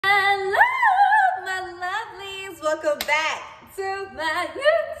welcome back to my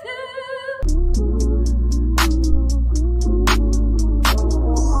YouTube.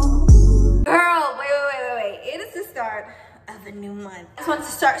 Girl, wait. It is the start of a new month. I just wanted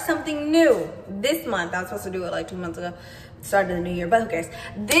to start something new this month. I was supposed to do it like 2 months ago. Started the new year, but who cares?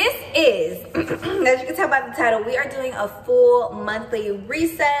 This is, as you can tell by the title, we are doing a full monthly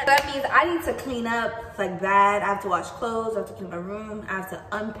reset. That means I need to clean up like bad. I have to wash clothes, I have to clean my room, I have to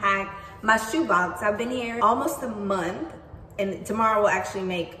unpack my shoebox. I've been here almost a month, and tomorrow will actually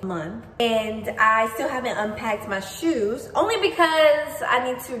make a month. And I still haven't unpacked my shoes, only because I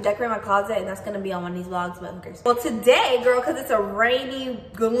need to decorate my closet, and that's gonna be on one of these vlogs, but who cares? Well, today, girl, because it's a rainy,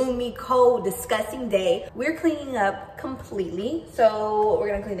 gloomy, cold, disgusting day, we're cleaning up completely. So we're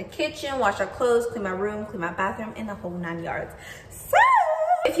gonna clean the kitchen, wash our clothes, clean my room, clean my bathroom, and the whole 9 yards. So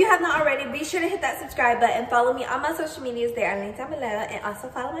if you have not already, be sure to hit that subscribe button. Follow me on my social medias. They are linked down below. And also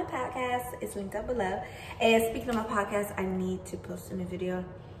follow my podcast. It's linked down below. And speaking of my podcast, I need to post a new video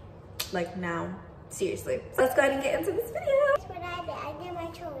like now. Seriously. So let's go ahead and get into this video. That's what I did. I did my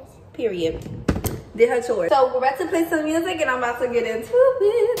chores. Period. Did her chores. So we're about to play some music and I'm about to get into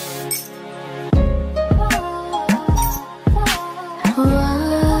it.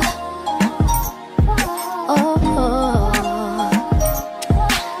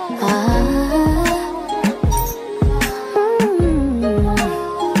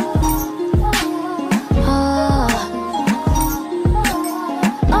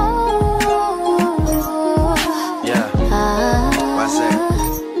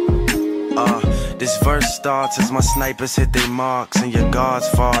 This verse starts as my snipers hit their marks and your guards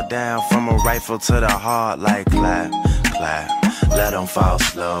fall down from a rifle to the heart like clap, clap. Let them fall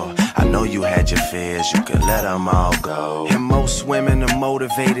slow. I know you had your fears, you can let them all go. And most women are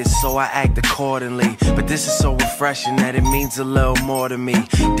motivated, so I act accordingly. But this is so refreshing that it means a little more to me.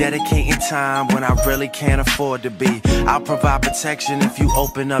 Dedicating time when I really can't afford to be. I'll provide protection if you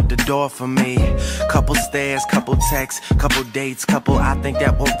open up the door for me. Couple stares, couple texts, couple dates, couple I think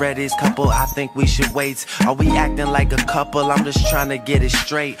that we're ready, couple I think we should wait. Are we acting like a couple? I'm just trying to get it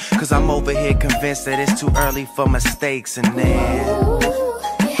straight, cause I'm over here convinced that it's too early for mistakes. And then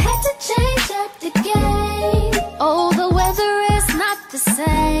you had to change up the game. Oh, the weather is not the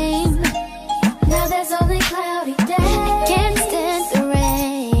same. Now there's only cloudy days. I can't stand the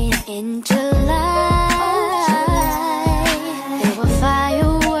rain in July. There were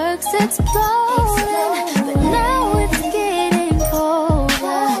fireworks exploding, but now it's getting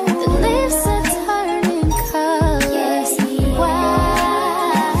colder. The leaves are turning colors. Why?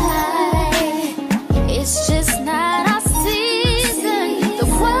 It's just not our season. The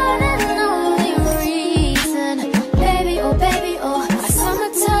one and only reason. Baby, oh, our summer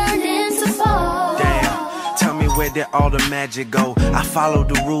turned into fall. damn, tell me where did all the magic go? I followed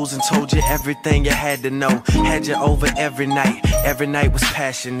the rules and told you everything you had to know. Had you over every night was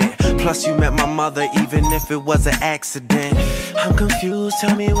passionate. Plus you met my mother even if it was an accident. I'm confused,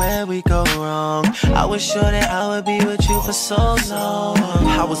 tell me where we go wrong. I was sure that I would be with you for so long.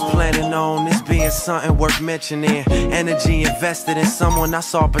 I was planning on this being something worth mentioning. Energy invested in someone I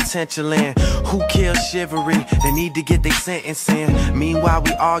saw potential in. Who killed chivalry? They need to get their sentence in. Meanwhile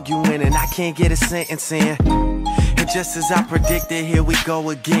we arguing and I can't get a sentence in. And just as I predicted, here we go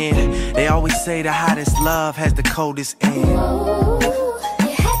again. They always say the hottest love has the coldest end. Ooh,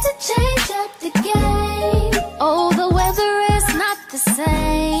 you had to change up the game. Oh, the weather is not the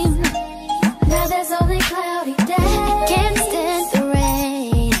same. Now there's only cloudy days. I can't stand the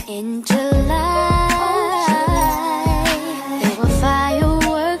rain in July. There were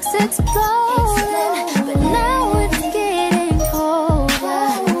fireworks exploding, but now it's getting colder.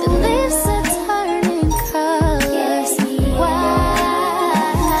 The leaves are turning colors. Why?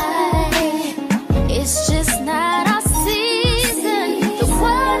 It's just not our season. The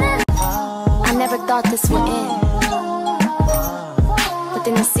one and I never thought this would end, but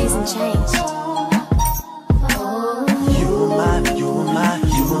then the season changed. You were my girl.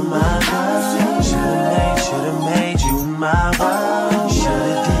 Should've made you my world.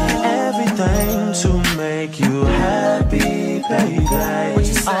 Should've did everything to make you happy, baby. What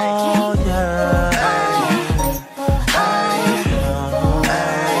you say? Oh yeah.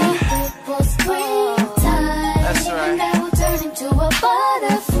 That's right. And I will turn into a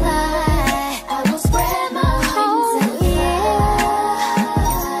butterfly. I will spread my wings and fly.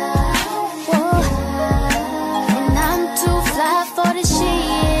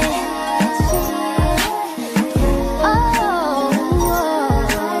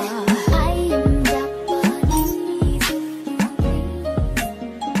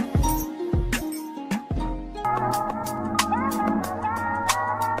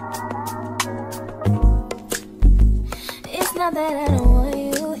 that I don't want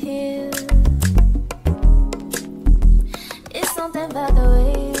you here. It's something about the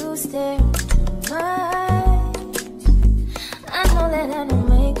way you stare into my eyes. I know that I don't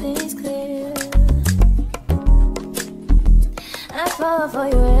make things clear. I fall for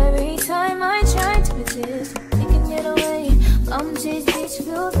you every time I try to resist. You can get away. I'm chase beach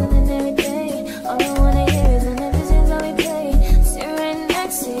views and every day. All I wanna hear is an episode that we play. Sit right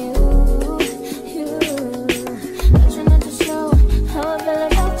next to you. I try not to show how I feel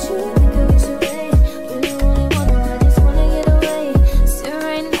about you. Think I wish away. Really wanna, I just wanna get away. Sit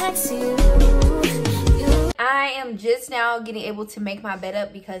right next to you. I am just now getting able to make my bed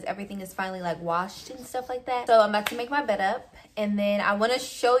up because everything is finally like washed and stuff like that. So I'm about to make my bed up, and then I want to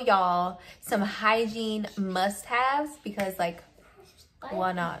show y'all some hygiene must-haves because, like,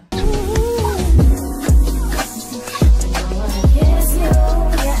 why not?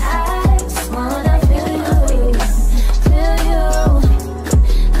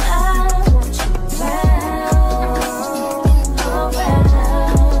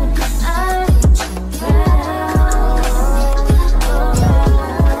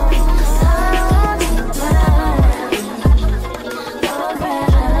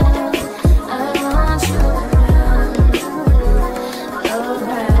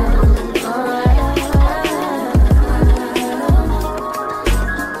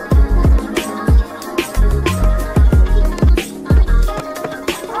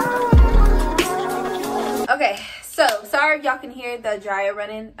 Y'all can hear the dryer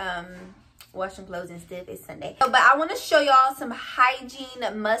running, washing clothes and stuff. It's Sunday, but I want to show y'all some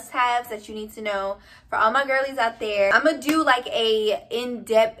hygiene must-haves that you need to know for all my girlies out there. I'm gonna do like a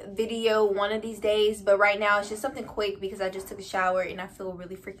in-depth video one of these days, but right now it's just something quick because I just took a shower and I feel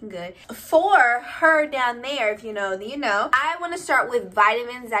really freaking good. For her down there, if you know, you know, I want to start with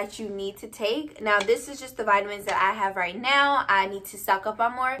vitamins that you need to take. Now this is just the vitamins that I have right now. I need to stock up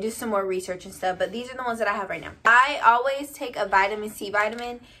on more, do some more research and stuff, but these are the ones that I have right now. I always take a vitamin C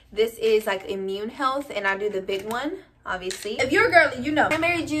vitamin. This is like immune health, and I do the big one, obviously. If you're a girly, you know.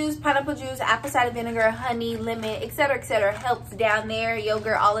 Cranberry juice, pineapple juice, apple cider vinegar, honey, lemon, etc., helps down there,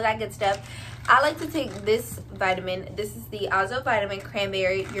 yogurt, all of that good stuff. I like to take this vitamin. This is the Azo Vitamin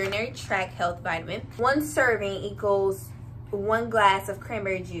Cranberry Urinary Tract Health Vitamin. 1 serving equals 1 glass of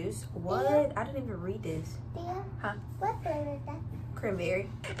cranberry juice. What? Yeah. I didn't even read this. Yeah. Huh? What flavor is that? Cranberry,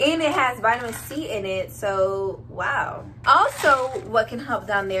 and it has vitamin C in it, so wow. Also, what can help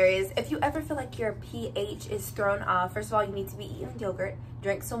down there is if you ever feel like your pH is thrown off, first of all, you need to be eating yogurt,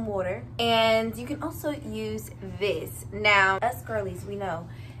 drink some water, and you can also use this. Now, us girlies, we know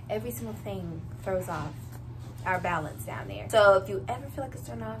every single thing throws off our balance down there. So if you ever feel like it's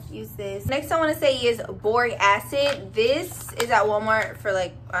thrown off, use this. Next I want to say is boric acid. This is at Walmart for,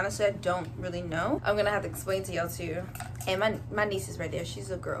 like, honestly, I don't really know. I'm gonna have to explain to y'all too. And my niece is right there.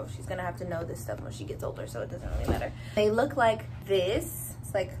 She's a girl. She's gonna have to know this stuff when she gets older, so it doesn't really matter. They look like this.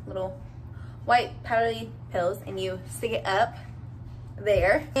 It's like little white powdery pills, and you stick it up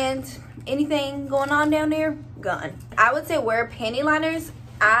there, and anything going on down there, gone. I would say wear panty liners.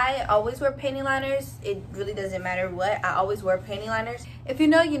 I always wear panty liners. It really doesn't matter what. I always wear panty liners. If you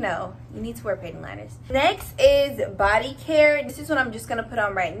know, you know. You need to wear panty liners. Next is body care. This is what I'm just going to put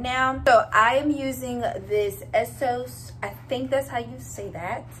on right now. So I am using this Essos. I think that's how you say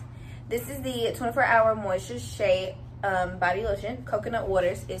that. This is the 24-hour moisture shea body lotion. Coconut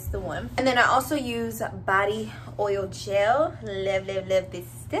waters is the one. And then I also use body oil gel. Love this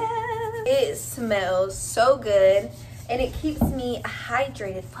stuff. It smells so good. And it keeps me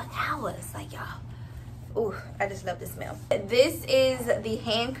hydrated for hours, like, y'all. Ooh, I just love the smell. This is the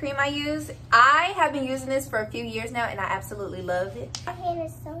hand cream I use. I have been using this for a few years now, and I absolutely love it. My hand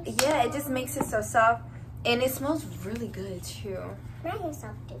is so soft. Yeah, it just makes it so soft, and it smells really good too. My hand's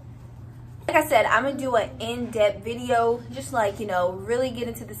soft too. Like I said, I'm gonna do an in-depth video, just like, you know, really get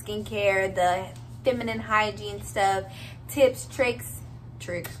into the skincare, the feminine hygiene stuff, tips, tricks.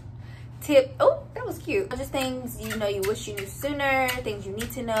 Oh, that was cute. Just things, you know, you wish you knew sooner, things you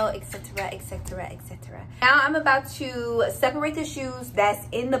need to know, etc., etc., etc. Now I'm about to separate the shoes that's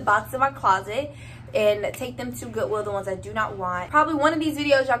in the box in my closet and take them to Goodwill, the ones I do not want. Probably one of these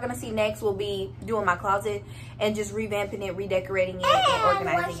videos y'all gonna see next will be doing my closet and just revamping it, redecorating it, and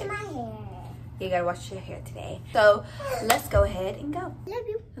organizing it. My hair. You gotta wash your hair today. So let's go ahead and go. Love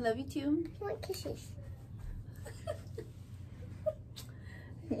you. I love you too. I want kisses.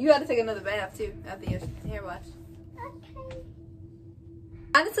 You gotta take another bath too after your hair wash. Okay.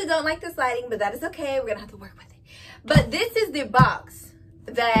 Honestly, don't like this lighting, but that is okay. We're gonna have to work with it. But this is the box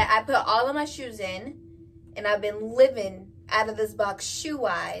that I put all of my shoes in, and I've been living out of this box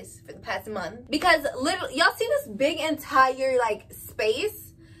shoe-wise for the past month. Because literally, y'all see this big entire like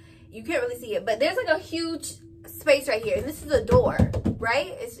space? You can't really see it, but there's like a huge space right here. And this is a door,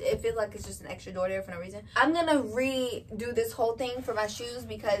 right? It feels like it's just an extra door there for no reason. I'm gonna redo this whole thing for my shoes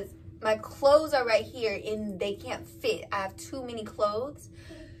because my clothes are right here and they can't fit. I have too many clothes.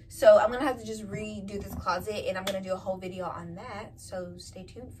 So I'm gonna have to just redo this closet, and I'm gonna do a whole video on that. So stay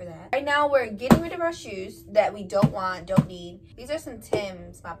tuned for that. Right now we're getting rid of our shoes that we don't want, don't need. These are some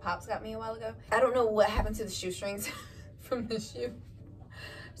Timbs my pops got me a while ago. I don't know what happened to the shoestrings from the shoe.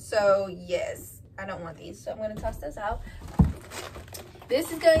 So yes, I don't want these. So I'm gonna toss this out.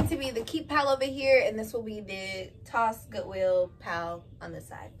 This is going to be the keep pile over here, and this will be the toss Goodwill pile on this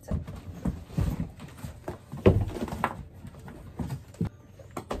side. So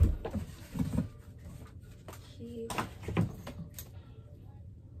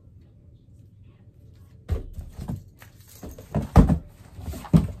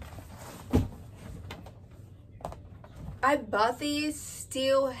I bought these,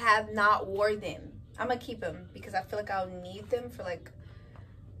 still have not wore them. I'm gonna keep them because I feel like I'll need them for like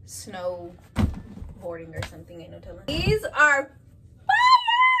snow boarding or something. Ain't no telling. These are fire!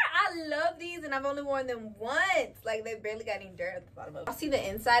 I love these, and I've only worn them once. Like, they barely got any dirt at the bottom of it. I'll see the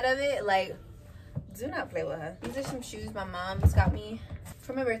inside of it. Like, do not play with her. These are some shoes my mom's got me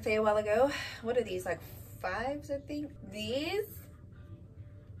for my birthday a while ago. What are these? Like 5s, I think. These.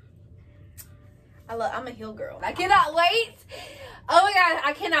 I'm a heel girl. I cannot wait. Oh my god,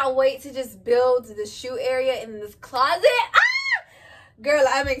 I cannot wait to just build the shoe area in this closet. Ah! Girl,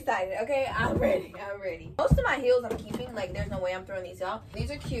 I'm excited. Okay, I'm ready. Most of my heels I'm keeping. Like, there's no way I'm throwing these out.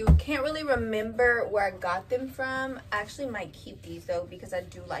 These are cute. Can't really remember where I got them from. I actually might keep these though because I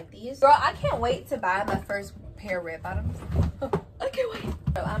do like these. Girl, I can't wait to buy my first pair of red bottoms. I can't wait.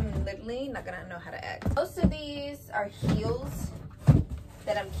 So I'm literally not gonna know how to act. Most of these are heels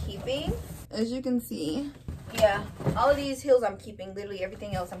that I'm keeping. As you can see, yeah, all of these heels I'm keeping. Literally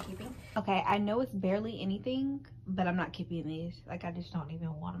everything else I'm keeping. Okay, I know it's barely anything, but I'm not keeping these. Like, I just don't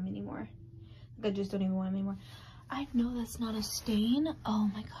even want them anymore. Like, I just don't even want them anymore. I know that's not a stain. Oh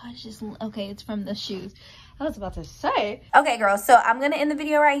my gosh, just okay, it's from the shoes. I was about to say. Okay, girls, so I'm gonna end the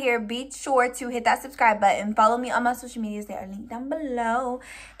video right here. Be sure to hit that subscribe button. Follow me on my social medias. They are linked down below.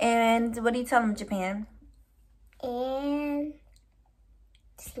 And what do you tell them, Japan? And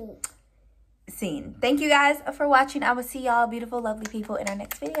scene. Thank you guys for watching. I will see y'all beautiful, lovely people in our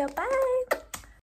next video. Bye.